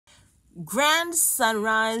Grand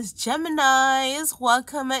Sunrise Geminis,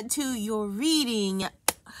 welcome to your reading.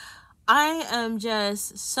 I am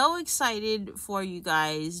just so excited for you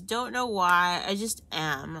guys. Don't know why, I just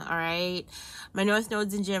am, alright? My North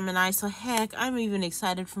Node's in Gemini, so heck, I'm even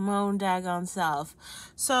excited for my own daggone self.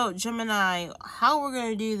 So, Gemini, how we're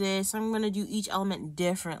going to do this, I'm going to do each element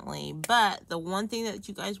differently. But the one thing that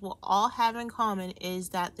you guys will all have in common is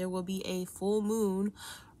that there will be a full moon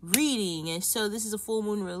reading. And so this is a full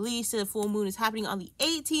moon release. The full moon is happening on the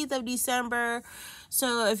 18th of December.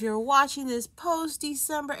 So if you're watching this post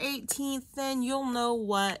December 18th, then you'll know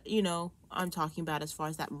what, I'm talking about as far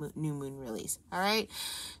as that new moon release. All right.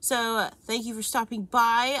 So thank you for stopping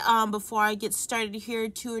by. Before I get started here,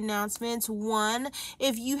 2 announcements. 1,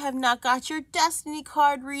 if you have not got your destiny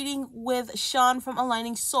card reading with Shaun from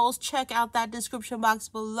Aligning Souls, check out that description box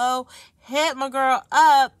below. Hit my girl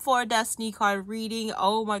up for a destiny card reading.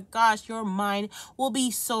 Oh my gosh, your mind will be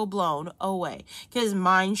so blown away, because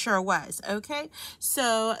mine sure was. Okay.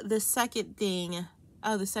 So the second thing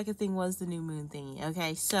was the new moon thingy.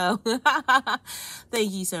 Okay, so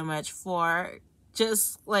thank you so much for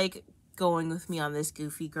just going with me on this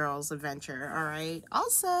goofy girls adventure. All right.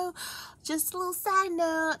 Also, just a little side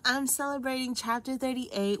note, I'm celebrating chapter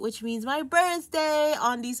 38, which means my birthday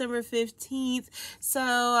on December 15th. So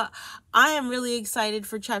I am really excited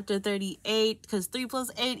for chapter 38 because 3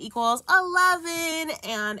 + 8 = 11.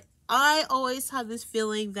 And I always have this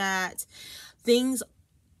feeling that things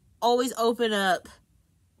always open up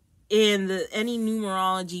in any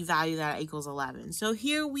numerology value that equals 11. So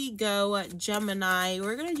here we go, Gemini.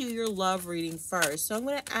 We're going to do your love reading first. So I'm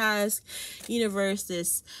going to ask universe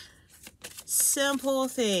this simple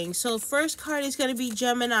thing. So first card is going to be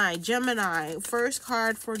Gemini. First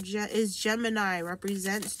card is Gemini,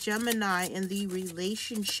 represents Gemini in the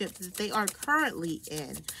relationship that they are currently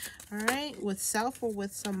in. All right, with self or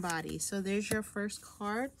with somebody. So there's your first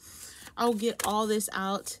card. I'll get all this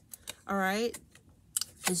out. All right.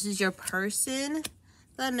 This is your person.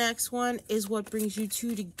 The next one is what brings you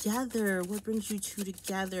two together. What brings you two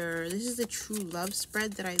together? This is the true love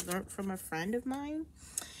spread that I learned from a friend of mine.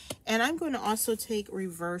 And I'm going to also take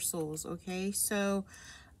reversals, okay? So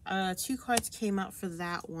 2 cards came out for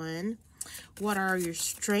that one. What are your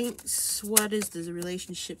strengths? What is the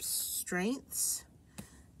relationship's strengths?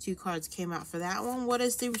 2 cards came out for that one. What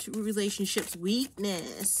is the relationship's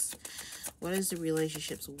weakness? What is the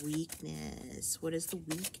relationship's weakness? What is the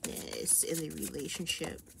weakness in the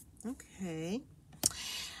relationship? Okay.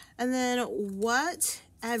 And then what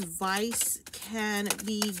advice can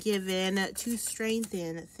be given to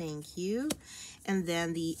strengthen? Thank you. And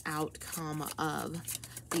then the outcome of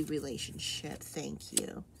the relationship. Thank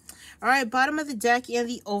you. All right, bottom of the deck and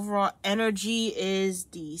the overall energy is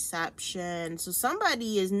deception. So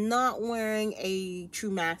somebody is not wearing a true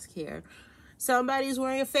mask here. Somebody's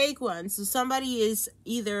wearing a fake one. So somebody is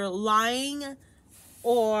either lying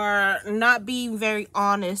or not being very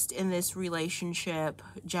honest in this relationship,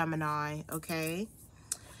 Gemini, okay?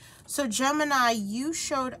 So Gemini, you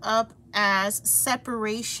showed up as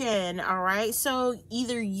separation, all right? So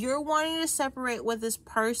either you're wanting to separate with this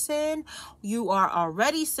person, you are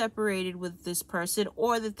already separated with this person,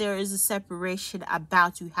 or that there is a separation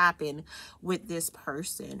about to happen with this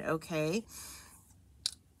person, okay?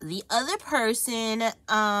 The other person,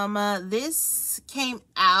 this came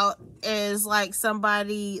out as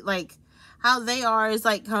somebody, how they are is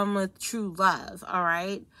come with true love, all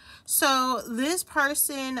right? So this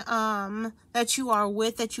person that you are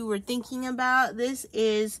with, that you were thinking about, this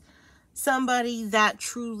is somebody that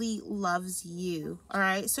truly loves you, all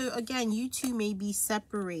right? So again, you two may be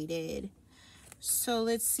separated. So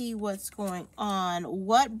let's see what's going on.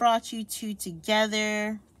 What brought you two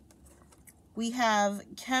together? We have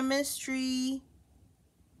chemistry,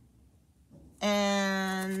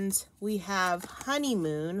 and we have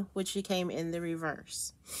honeymoon, which came in the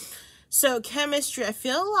reverse. So chemistry, I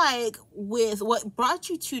feel like with what brought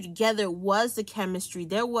you two together was the chemistry.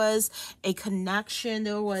 There was a connection.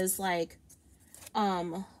 There was let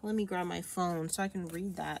me grab my phone so I can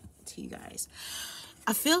read that to you guys.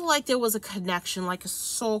 I feel like there was a connection, like a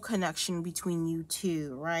soul connection between you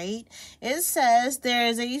two, right? It says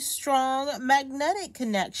there's a strong magnetic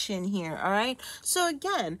connection here, all right? So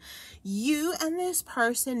again, you and this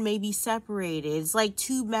person may be separated. It's like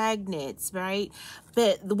 2 magnets, right?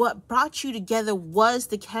 but what brought you together was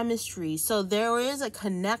the chemistry. So there is a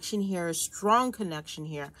connection here, a strong connection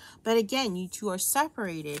here. But again, you two are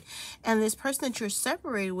separated. And this person that you're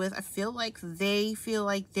separated with, I feel like they feel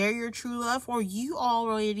like they're your true love, or you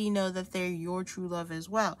already know that they're your true love as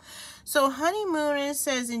well. So honeymoon, it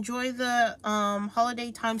says enjoy the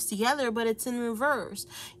holiday times together, but it's in reverse.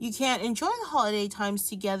 You can't enjoy the holiday times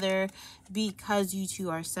together because you two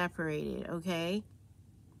are separated, okay?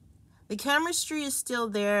 The chemistry is still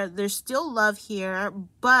there. There's still love here,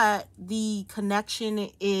 but the connection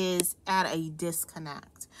is at a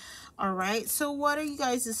disconnect. All right. So what are you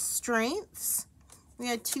guys' strengths? We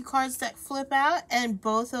had 2 cards that flip out, and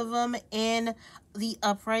both of them in the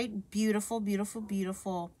upright. Beautiful, beautiful,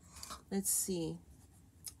 beautiful. Let's see.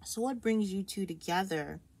 So what brings you two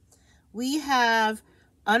together? We have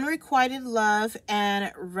unrequited love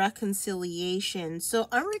and reconciliation. So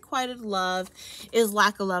unrequited love is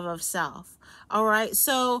lack of love of self. All right.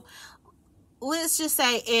 So let's just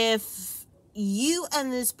say if you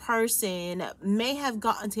and this person may have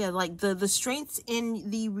gotten together, like the strengths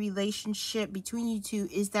in the relationship between you two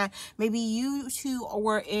is that maybe you two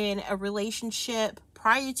were in a relationship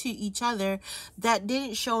prior to each other that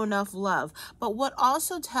didn't show enough love. But what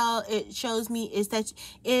also it shows me is that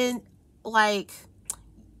in like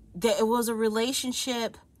that it was a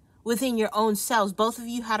relationship within your own selves. Both of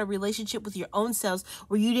you had a relationship with your own selves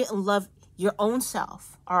where you didn't love your own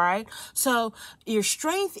self. All right. So your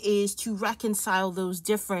strength is to reconcile those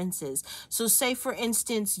differences. So say, for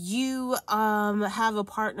instance, you have a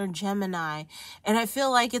partner, Gemini, and I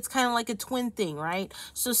feel like it's kind of like a twin thing, right?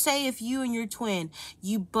 So say if you and your twin,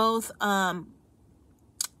 you both had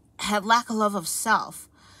lack of love of self.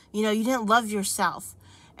 You know, you didn't love yourself.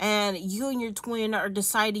 And you and your twin are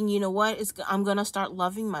deciding, you know what, I'm going to start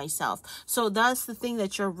loving myself. So that's the thing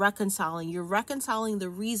that you're reconciling. You're reconciling the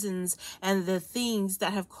reasons and the things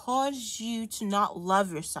that have caused you to not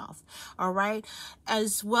love yourself. All right.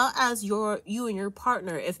 As well as you and your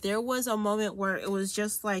partner. If there was a moment where it was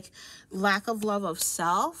just like lack of love of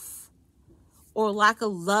self, or lack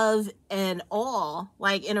of love and all,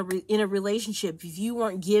 like in a relationship, if you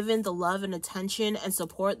weren't given the love and attention and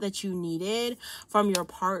support that you needed from your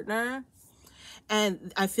partner,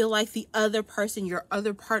 and I feel like the other person, your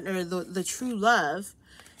other partner, the true love,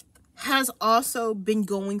 has also been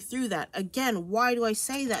going through that. Again, why do I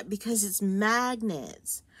say that? Because it's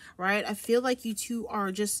magnets, right? I feel like you two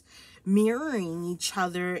are just mirroring each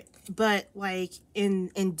other, but like in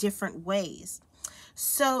different ways.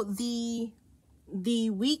 So the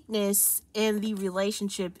weakness in the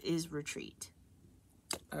relationship is retreat.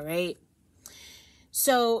 All right.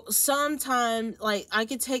 So sometimes, like, I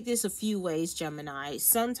could take this a few ways, Gemini.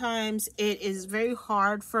 Sometimes it is very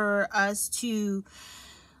hard for us to,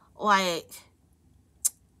 like,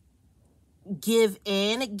 give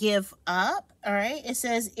in, give up. All right. It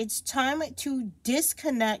says it's time to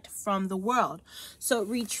disconnect from the world. So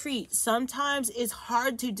retreat. Sometimes it's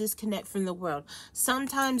hard to disconnect from the world.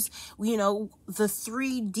 Sometimes, you know, the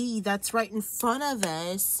 3D that's right in front of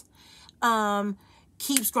us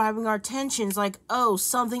keeps grabbing our attentions, like, oh,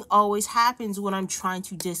 something always happens when I'm trying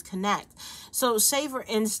to disconnect. So say, for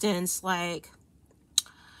instance, like,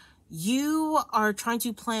 you are trying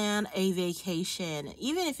to plan a vacation,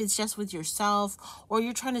 even if it's just with yourself, or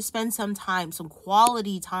you're trying to spend some time, some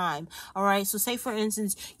quality time. All right. So say, for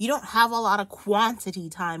instance, you don't have a lot of quantity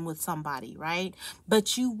time with somebody, right?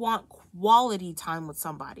 But you want quality time with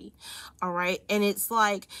somebody. All right. And it's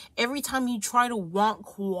like every time you try to want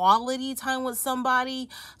quality time with somebody,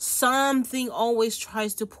 something always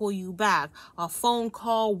tries to pull you back. A phone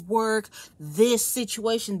call, work, this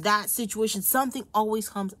situation, that situation, something always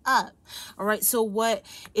comes up. All right. So what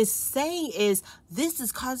it's saying is this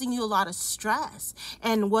is causing you a lot of stress.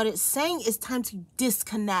 And what it's saying is time to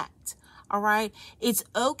disconnect. All right. It's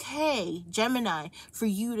okay, Gemini, for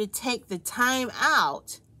you to take the time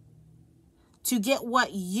out to get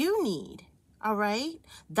what you need. All right.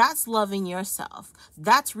 That's loving yourself.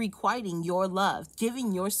 That's requiting your love,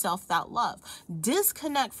 giving yourself that love.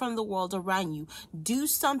 Disconnect from the world around you. Do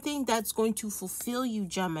something that's going to fulfill you,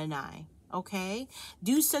 Gemini. Okay.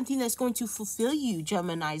 Do something that's going to fulfill you,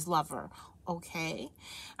 Gemini's lover. Okay.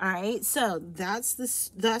 All right. So that's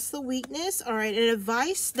the weakness. All right. An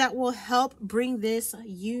advice that will help bring this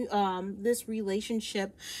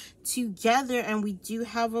relationship together. And we do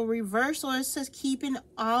have a reversal. It says keep an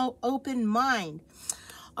open mind.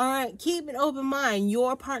 All right. Keep an open mind.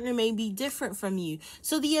 Your partner may be different from you.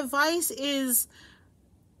 So the advice is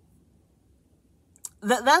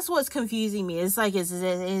that's what's confusing me. It's like,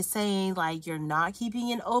 it's saying like you're not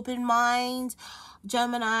keeping an open mind,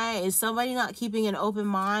 Gemini. Is somebody not keeping an open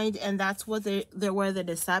mind, and that's what they're where the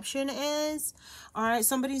deception is? All right,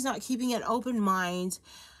 somebody's not keeping an open mind.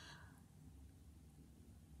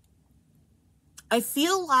 I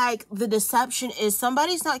feel like the deception is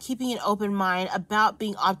somebody's not keeping an open mind about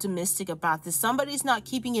being optimistic about this. Somebody's not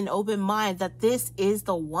keeping an open mind that this is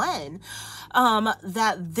the one,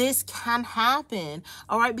 that this can happen.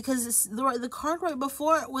 All right, because the card right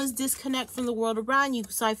before it was disconnect from the world around you.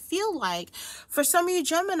 So I feel like for some of you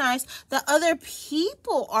Geminis, that other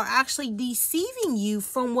people are actually deceiving you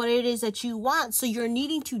from what it is that you want. So you're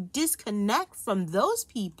needing to disconnect from those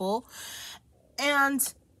people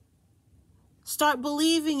and start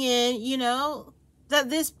believing in, you know, that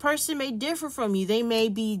this person may differ from you. They may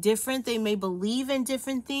be different. They may believe in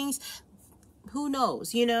different things. Who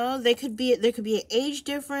knows? You know, there could be an age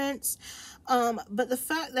difference. But the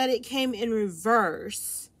fact that it came in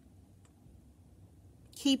reverse,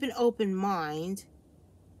 keep an open mind.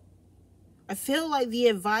 I feel like the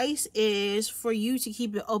advice is for you to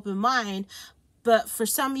keep an open mind. But for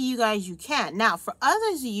some of you guys, you can't. Now, for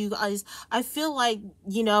others of you guys, I feel like,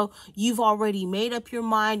 you know, you've already made up your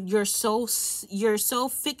mind. You're so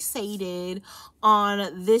fixated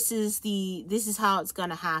on this is how it's going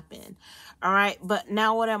to happen. All right. But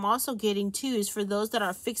now what I'm also getting to is for those that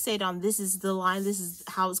are fixated on this is the line, this is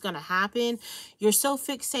how it's going to happen. You're so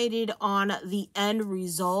fixated on the end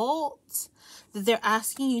result that they're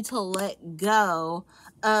asking you to let go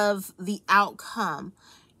of the outcome.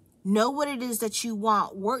 Know what it is that you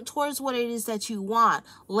want. Work towards what it is that you want.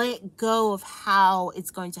 Let go of how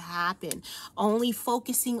it's going to happen. Only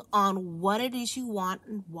focusing on what it is you want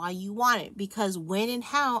and why you want it. Because when and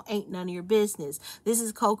how ain't none of your business. This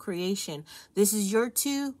is co-creation. This is your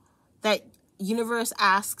two that universe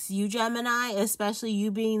asks you, Gemini, especially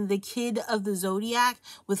you being the kid of the zodiac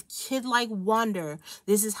with kid-like wonder.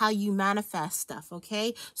 This is how you manifest stuff,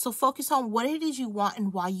 okay? So focus on what it is you want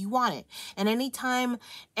and why you want it. And anytime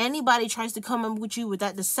anybody tries to come up with you with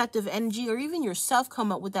that deceptive energy, or even yourself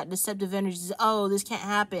come up with that deceptive energy, oh, this can't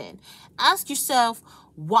happen. Ask yourself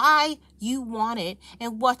why you want it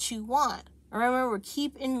and what you want. Remember,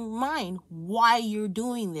 keep in mind why you're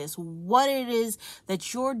doing this, what it is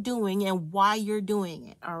that you're doing and why you're doing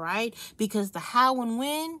it, all right? Because the how and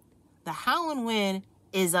when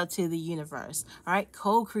is up to the universe, all right?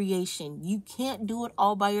 Co-creation. You can't do it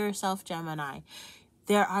all by yourself, Gemini.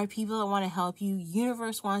 There are people that want to help you.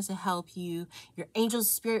 Universe wants to help you. Your angels,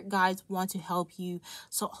 spirit guides want to help you.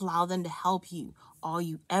 So allow them to help you. All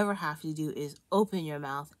you ever have to do is open your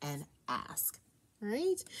mouth and ask, all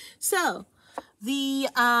right? So the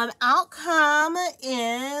outcome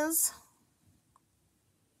is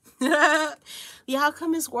the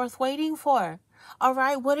outcome is worth waiting for. All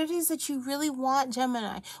right, what it is that you really want,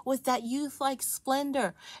 Gemini, with that youth-like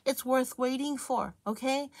splendor, it's worth waiting for,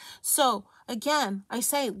 okay? So, again, I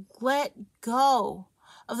say let go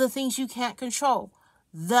of the things you can't control.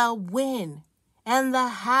 The when and the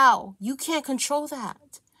how. You can't control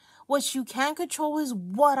that. What you can control is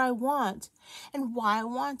what I want and why I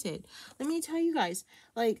want it. Let me tell you guys,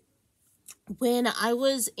 like, when I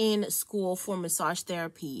was in school for massage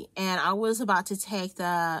therapy and I was about to take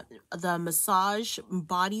the massage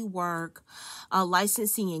body work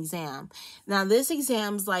licensing exam. Now, this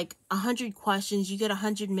exam's like 100 questions. You get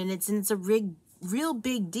 100 minutes, and it's a real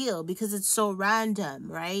big deal because it's so random,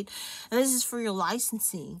 right? And this is for your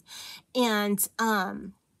licensing. And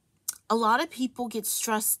a lot of people get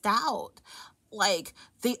stressed out, like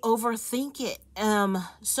they overthink it.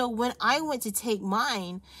 So when I went to take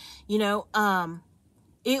mine, you know,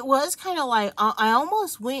 it was kind of like I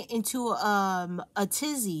almost went into a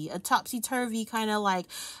tizzy, a topsy-turvy kind of like,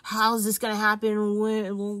 how's this gonna happen?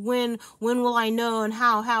 When will I know? And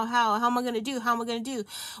how am I gonna do? How am I gonna do?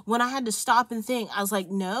 When I had to stop and think, I was like,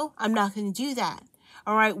 no, I'm not gonna do that.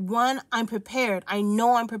 All right. One, I'm prepared. I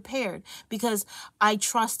know I'm prepared because I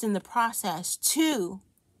trust in the process. Two,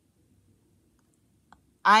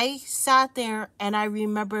 I sat there and I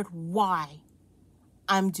remembered why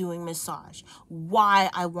I'm doing massage, why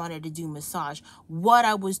I wanted to do massage, what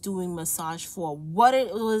I was doing massage for, what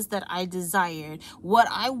it was that I desired. What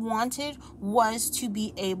I wanted was to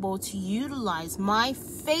be able to utilize my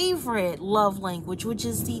favorite love language, which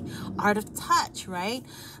is the art of touch, right?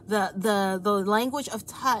 The language of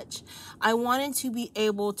touch. I wanted to be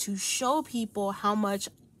able to show people how much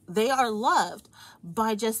they are loved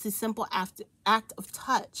by just the simple act of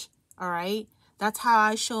touch, all right? That's how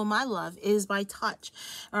I show my love, is by touch.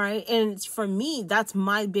 All right. And for me, that's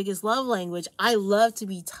my biggest love language. I love to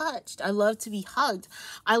be touched. I love to be hugged.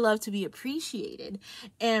 I love to be appreciated.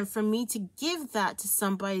 And for me to give that to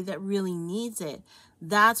somebody that really needs it,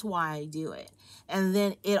 that's why I do it. And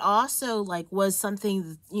then it also like was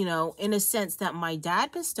something, you know, in a sense that my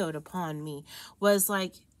dad bestowed upon me, was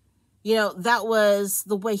like, you know, that was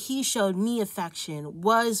the way he showed me affection,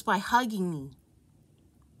 was by hugging me.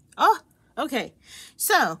 Oh, okay.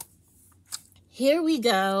 So here we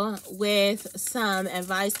go with some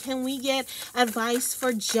advice. Can we get advice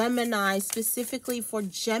for Gemini, specifically for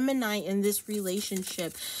Gemini in this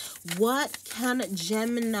relationship? What can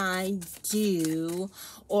Gemini do,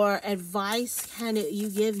 or advice can you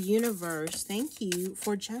give universe? Thank you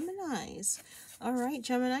for Geminis. All right,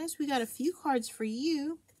 Geminis, we got a few cards for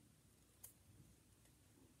you.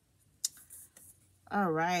 All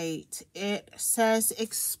right, it says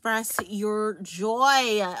express your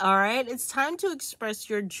joy. All right, it's time to express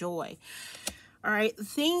your joy. All right,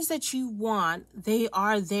 things that you want, they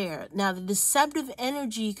are there. Now, the deceptive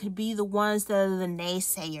energy could be the ones that are the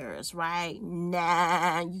naysayers, right?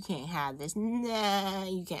 Nah, you can't have this. Nah,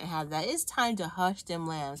 you can't have that. It's time to hush them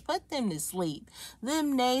lambs. Put them to sleep.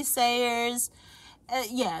 Them naysayers,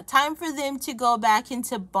 yeah, time for them to go back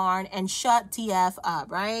into barn and shut TF up,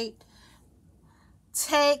 right?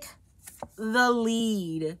 Take the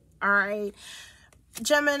lead. All right,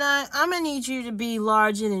 Gemini, I'm gonna need you to be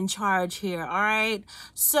large and in charge here. All right,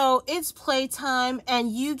 so it's playtime and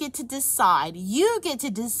you get to decide. You get to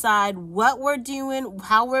decide what we're doing,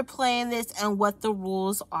 how we're playing this, and what the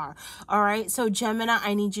rules are. All right, so Gemini,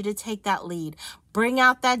 I need you to take that lead. Bring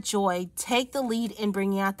out that joy. Take the lead in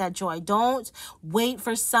bringing out that joy. Don't wait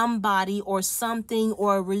for somebody or something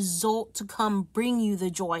or a result to come bring you the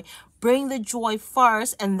joy. Bring the joy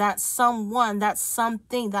first, and that someone, that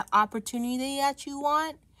something, that opportunity that you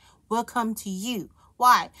want will come to you.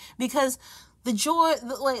 Why? Because the joy,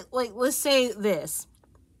 like let's say this.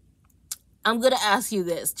 I'm going to ask you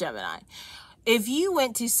this, Gemini. If you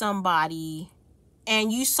went to somebody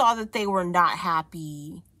and you saw that they were not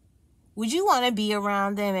happy, would you want to be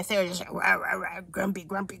around them if they were just like, rah, rah, rah, grumpy,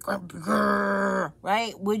 grumpy, grumpy, grrr,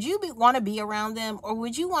 right? Would you want to be around them, or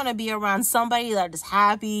would you want to be around somebody that is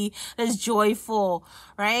happy, that is joyful,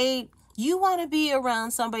 right? You want to be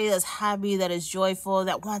around somebody that's happy, that is joyful,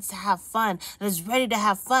 that wants to have fun, that is ready to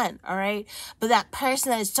have fun, all right? But that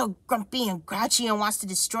person that is so grumpy and grouchy and wants to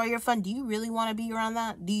destroy your fun, do you really want to be around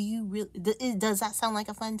that? Do you really? Does that sound like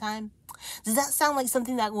a fun time? Does that sound like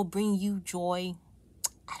something that will bring you joy?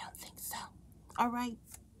 I don't think so. All right.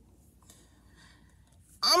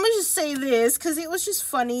 I'm going to just say this because it was just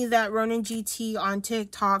funny that Ronan GT on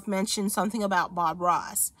TikTok mentioned something about Bob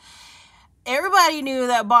Ross. Everybody knew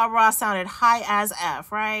that Bob Ross sounded high as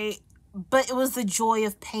F, right? But it was the joy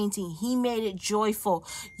of painting. He made it joyful.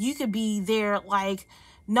 You could be there like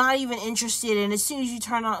not even interested, and as soon as you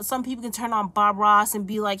turn on, some people can turn on Bob Ross and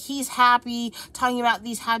be like, he's happy, talking about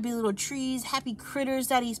these happy little trees, happy critters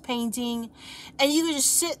that he's painting, and you can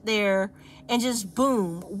just sit there and just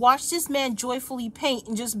boom, watch this man joyfully paint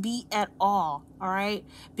and just be at awe. All right,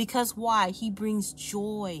 because why? He brings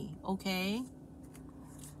joy. Okay,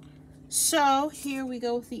 so here we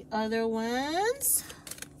go with the other ones.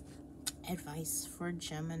 Advice for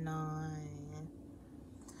Gemini.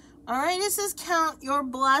 All right, this is count your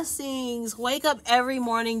blessings. Wake up every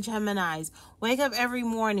morning, Geminis. Wake up every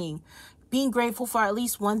morning being grateful for at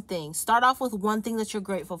least one thing. Start off with one thing that you're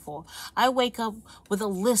grateful for. I wake up with a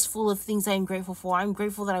list full of things I'm grateful for. I'm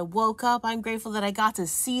grateful that I woke up. I'm grateful that I got to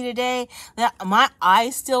see today, that my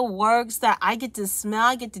eye still works, that I get to smell,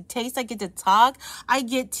 I get to taste, I get to talk, I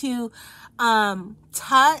get to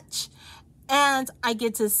touch, and I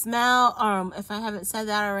get to smell, if I haven't said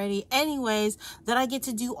that already. Anyways, that I get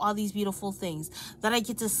to do all these beautiful things. That I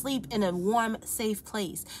get to sleep in a warm, safe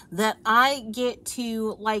place. That I get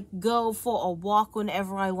to, like, go for a walk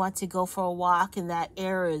whenever I want to go for a walk. And that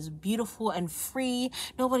air is beautiful and free.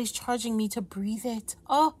 Nobody's charging me to breathe it.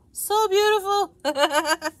 Oh, so beautiful.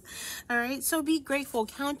 All right, so be grateful.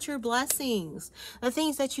 Count your blessings. The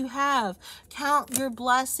things that you have. Count your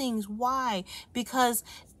blessings. Why? Because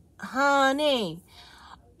honey,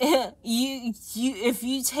 if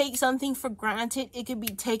you take something for granted, it could be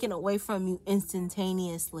taken away from you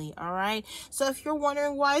instantaneously. All right, so if you're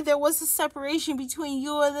wondering why there was a separation between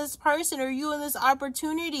you and this person, or you and this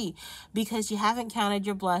opportunity, because you haven't counted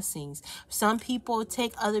your blessings. Some people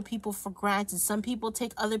take other people for granted. Some people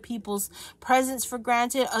take other people's presence for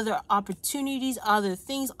granted, other opportunities, other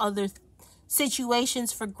things, other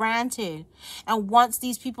situations for granted. And once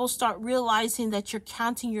these people start realizing that you're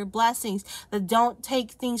counting your blessings, that don't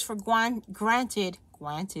take things for granted,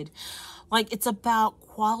 like it's about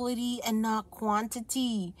quality and not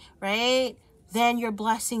quantity, right? Then your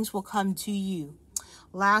blessings will come to you.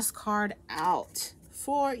 Last card out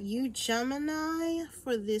for you, Gemini,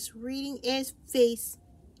 for this reading is face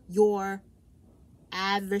your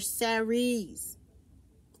adversaries.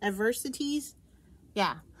 Adversities?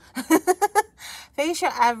 Yeah. Face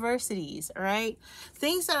your adversities, all right?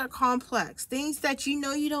 Things that are complex, things that you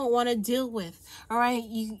know you don't want to deal with, all right?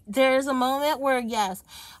 There's a moment where, yes,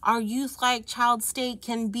 our youth-like child state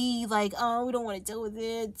can be like, oh, we don't want to deal with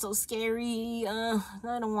it, it's so scary, I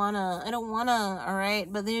don't wanna, all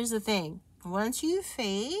right? But here's the thing. Once you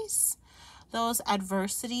face those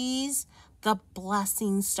adversities, the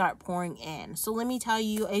blessings start pouring in. So let me tell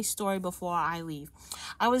you a story before I leave.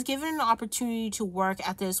 I was given an opportunity to work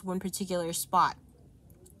at this one particular spot.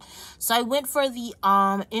 So I went for the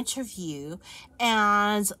interview,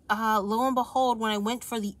 and lo and behold, when I went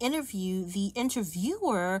for the interview, the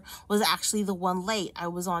interviewer was actually the one late. I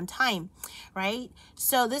was on time, right?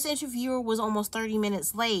 So this interviewer was almost 30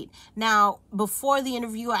 minutes late. Now, before the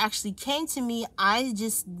interviewer actually came to me, I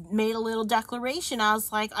just made a little declaration. I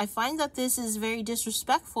was like, I find that this is very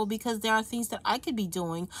disrespectful because there are things that I could be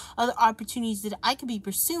doing, other opportunities that I could be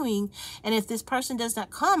pursuing, and if this person does not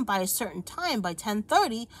come by a certain time, by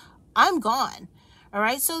 10:30, I'm gone. All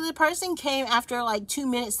right. So the person came after like 2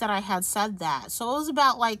 minutes that I had said that. So it was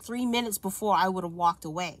about like 3 minutes before I would have walked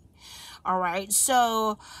away. All right.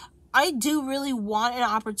 So I do really want an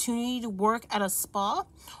opportunity to work at a spa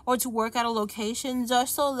or to work at a location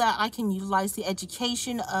just so that I can utilize the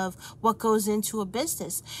education of what goes into a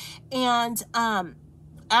business. And,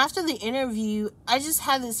 after the interview, I just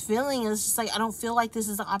had this feeling. It's just like, I don't feel like this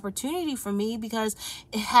is an opportunity for me, because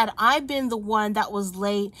had I been the one that was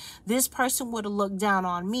late, this person would have looked down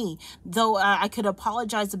on me. Though I could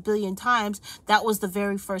apologize a billion times, that was the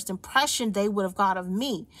very first impression they would have got of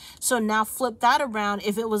me. So now flip that around.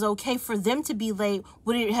 If it was okay for them to be late,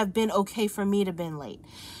 would it have been okay for me to have been late?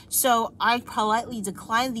 So I politely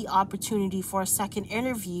declined the opportunity for a second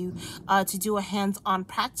interview to do a hands-on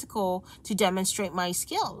practical to demonstrate my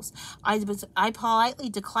skills. I politely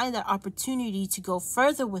declined that opportunity to go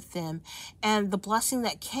further with them. And the blessing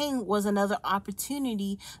that came was another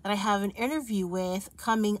opportunity that I have an interview with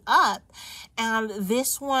coming up. And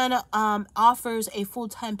this one offers a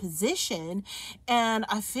full-time position. And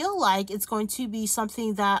I feel like it's going to be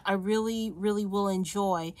something that I really, really will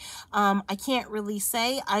enjoy. I can't really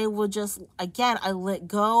say. I will just, again, I let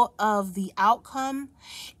go of the outcome,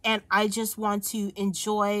 and I just want to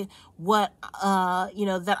enjoy what,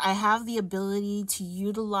 that I have the ability to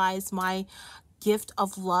utilize my gift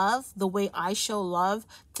of love, the way I show love,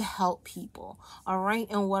 to help people. All right.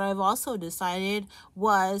 And what I've also decided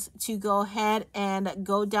was to go ahead and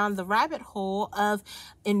go down the rabbit hole of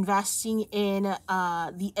investing in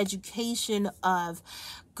the education of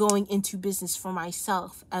going into business for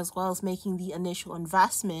myself, as well as making the initial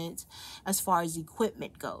investment as far as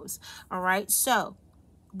equipment goes. All right. So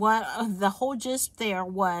what the whole gist there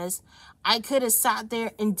was, I could have sat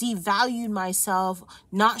there and devalued myself,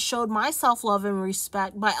 not showed myself love and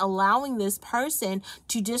respect by allowing this person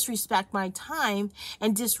to disrespect my time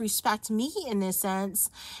and disrespect me in a sense,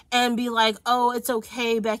 and be like, oh, it's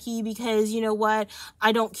okay, Becky, because you know what?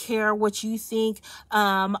 I don't care what you think.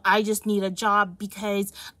 I just need a job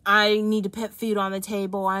because I need to put food on the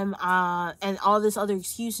table. And all this other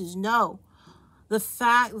excuses. No, the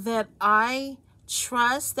fact that I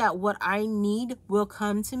trust that what I need will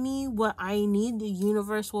come to me. What I need, the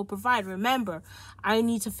universe will provide. Remember, I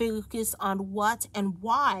need to focus on what and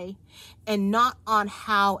why, and not on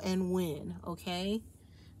how and when. Okay?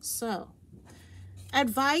 So,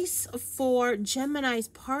 advice for Gemini's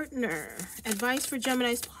partner. Advice for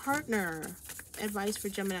Gemini's partner. Advice for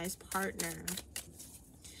Gemini's partner.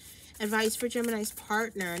 Advice for Gemini's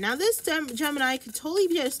partner. Now, this Gemini could totally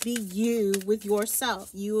just be you with yourself,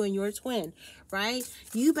 you and your twin, right?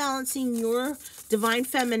 You balancing your divine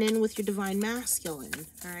feminine with your divine masculine,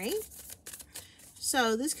 all right?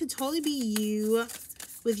 So this could totally be you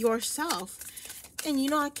with yourself.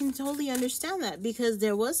 And, I can totally understand that, because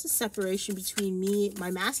there was a separation between me, my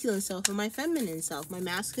masculine self, and my feminine self. My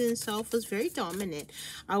masculine self was very dominant.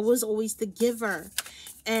 I was always the giver.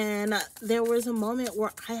 And there was a moment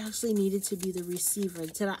where I actually needed to be the receiver,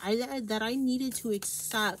 that I needed to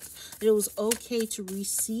accept that it was okay to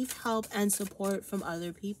receive help and support from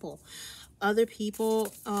other people,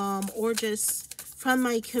 or just from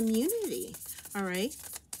my community. All right.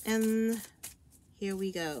 And here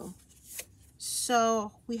we go.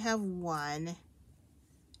 So we have 1,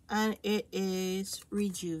 and it is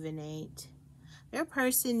rejuvenate. Your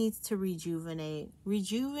person needs to rejuvenate,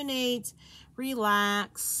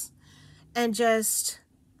 relax, and just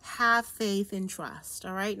have faith and trust.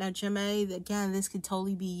 All right. Now, Gemini, again, this could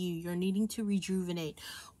totally be you. You're needing to rejuvenate.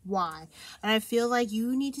 Why? And I feel like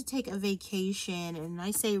you need to take a vacation, and I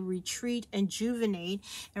say retreat and rejuvenate,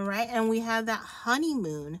 and right, and we have that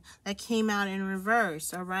honeymoon that came out in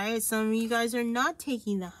reverse. All right, some of you guys are not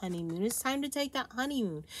taking the honeymoon. It's time to take that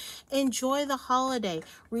honeymoon. Enjoy the holiday,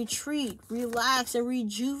 retreat, relax, and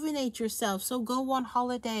rejuvenate yourself. So go on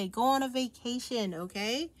holiday, go on a vacation.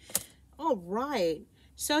 Okay. All right,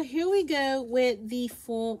 so here we go with the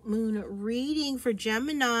full moon reading for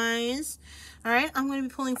Geminis. All right, I'm going to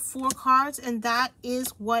be pulling 4 cards, and that is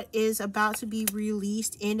what is about to be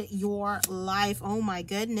released in your life. Oh my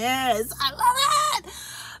goodness, I love it.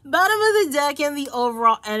 Bottom of the deck and the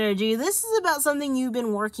overall energy. This is about something you've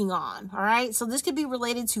been working on. All right, so this could be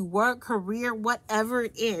related to work, career, whatever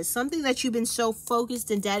it is. Something that you've been so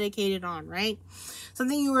focused and dedicated on, right?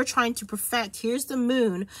 Something you were trying to perfect. Here's the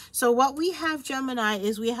moon. So what we have, Gemini,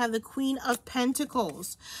 is we have the Queen of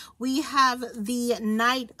Pentacles. We have the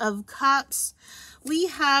Knight of Cups. We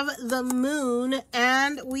have the moon,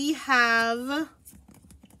 and we have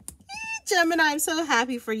Gemini. I'm so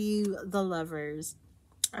happy for you, the lovers.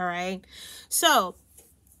 All right. So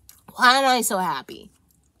why am I so happy?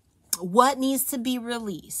 What needs to be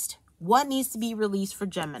released? What needs to be released for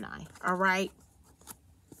Gemini? All right.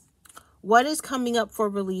 What is coming up for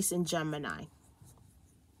release in Gemini?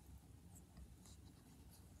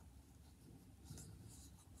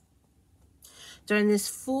 During this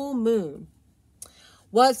full moon,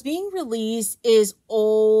 what's being released is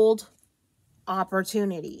old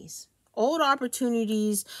opportunities. Old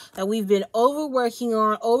opportunities that we've been overworking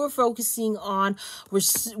on, over focusing on. We're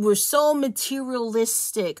so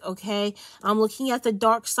materialistic, okay? I'm looking at the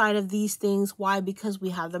dark side of these things. Why? Because we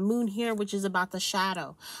have the moon here, which is about the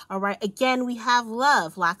shadow. All right. Again, we have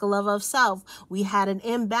love, lack of love of self. We had an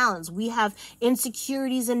imbalance. We have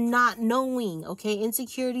insecurities and not knowing, okay?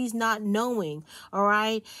 Insecurities, not knowing. All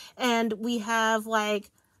right. And we have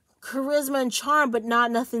like charisma and charm, but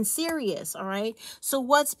not nothing serious. All right. So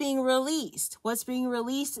what's being released? What's being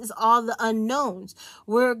released is all the unknowns.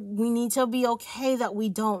 We need to be okay that we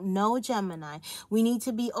don't know, Gemini. We need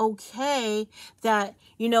to be okay that,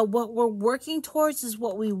 you know, what we're working towards is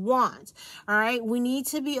what we want. All right. We need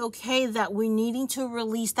to be okay that we're needing to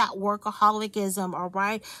release that workaholicism. All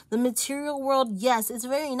right. The material world, yes, it's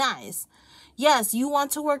very nice. Yes, you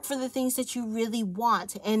want to work for the things that you really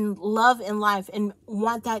want and love in life and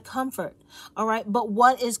want that comfort. All right. But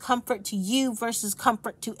what is comfort to you versus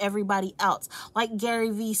comfort to everybody else? Like Gary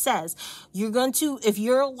Vee says, you're going to, if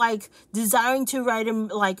you're like desiring to drive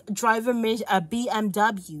a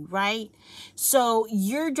BMW, right? So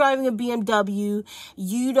you're driving a BMW.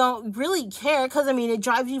 You don't really care because, I mean, it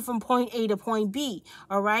drives you from point A to point B.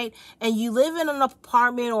 All right. And you live in an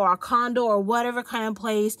apartment or a condo or whatever kind of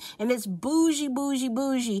place, and it's bougie,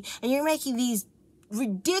 and you're making these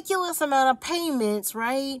ridiculous amount of payments,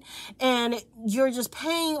 right? And you're just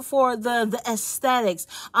paying for the aesthetics.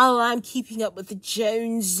 Oh, I'm keeping up with the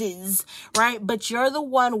Joneses, right? But you're the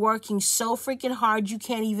one working so freaking hard you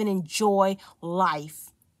can't even enjoy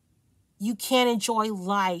life. You can't enjoy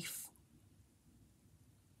life.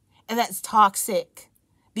 And that's toxic,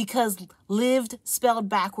 because lived spelled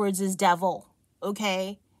backwards is devil,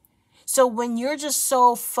 okay? So when you're just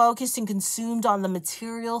so focused and consumed on the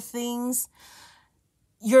material things,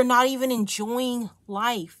 you're not even enjoying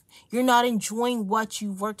life. You're not enjoying what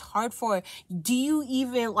you worked hard for. Do you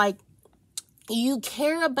even you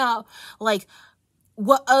care about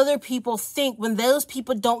what other people think when those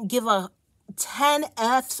people don't give a 10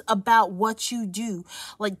 F's about what you do?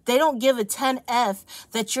 Like, they don't give a 10 F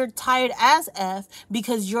that you're tired as F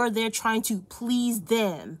because you're there trying to please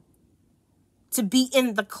them, to be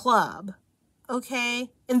in the club, okay?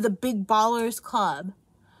 In the big ballers club.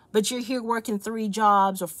 But you're here working 3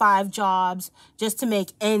 jobs or 5 jobs just to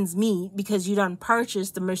make ends meet because you done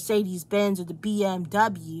purchased the Mercedes-Benz or the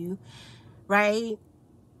BMW, right?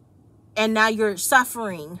 And now you're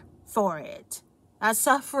suffering for it. That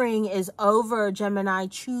suffering is over, Gemini.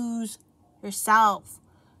 Choose yourself.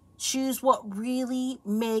 Choose what really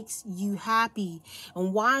makes you happy.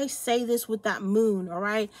 And why I say this with that moon, all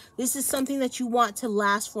right? This is something that you want to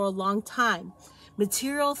last for a long time.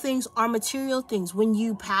 Material things are material things. When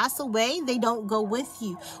you pass away, they don't go with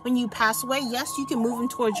you. When you pass away, yes, you can move them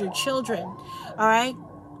towards your children, all right?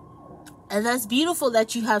 And that's beautiful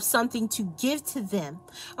that you have something to give to them.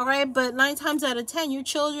 All right. But 9 times out of 10, your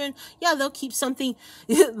children, yeah, they'll keep something.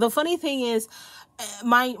 The funny thing is,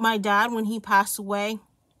 my dad, when he passed away,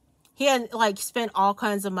 he had like spent all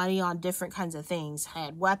kinds of money on different kinds of things.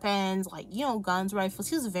 Had weapons, like, you know, guns, rifles.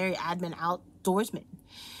 He was a very adamant outdoorsman.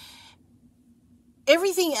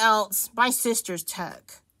 Everything else, my sisters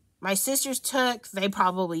took. They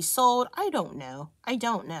probably sold. I don't know.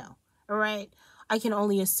 All right. I can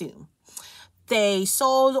only assume. They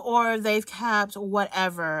sold or they've kept,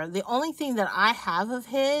 whatever. The only thing that I have of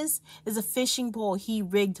his is a fishing pole he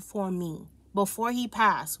rigged for me. Before he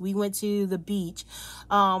passed, we went to the beach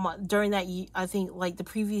during that, I think like the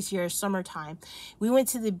previous year, summertime. We went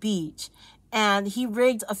to the beach and he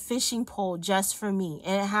rigged a fishing pole just for me.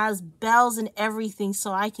 And it has bells and everything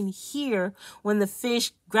so I can hear when the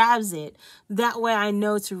fish grabs it. That way I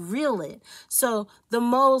know to reel it. So the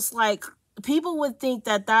most like, people would think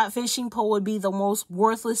that that fishing pole would be the most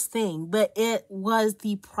worthless thing, but it was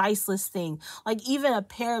the priceless thing. Like even a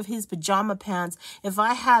pair of his pajama pants, if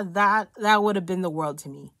I had that, that would have been the world to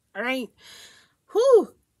me. All right.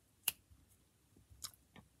 Whew.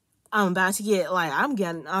 I'm about to get like, I'm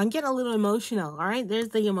getting a little emotional. All right. There's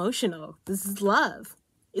the emotional. This is love.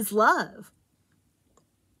 It's love.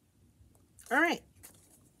 All right.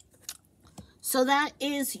 So that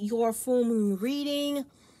is your full moon reading.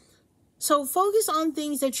 So focus on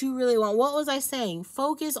things that you really want. What was I saying?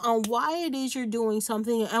 Focus on why it is you're doing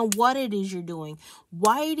something and what it is you're doing.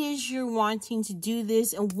 Why it is you're wanting to do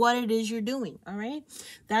this and what it is you're doing. All right.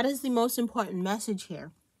 That is the most important message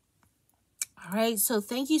here. All right. So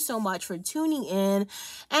thank you so much for tuning in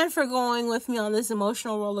and for going with me on this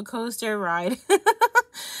emotional roller coaster ride.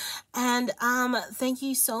 And thank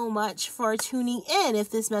you so much for tuning in. If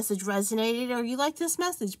this message resonated or you like this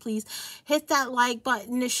message, please hit that like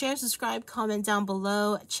button, to share, subscribe, comment down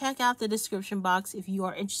below. Check out the description box if you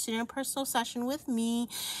are interested in a personal session with me.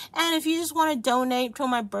 And if you just want to donate to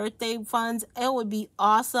my birthday funds, it would be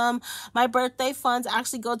awesome. My birthday funds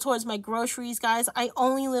actually go towards my groceries, guys. I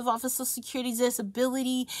only live off of Social Security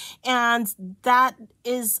disability, and that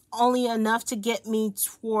is only enough to get me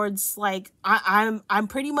towards like I'm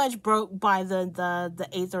pretty much broke by the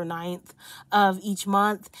 8th or 9th of each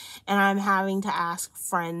month, and I'm having to ask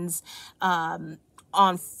friends on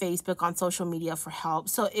Facebook, on social media, for help.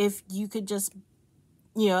 So if you could just,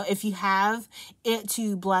 you know, if you have it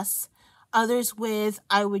to bless others with,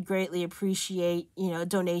 I would greatly appreciate, you know,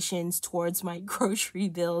 donations towards my grocery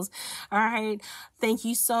bills. All right. Thank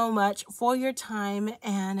you so much for your time,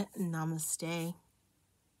 and namaste.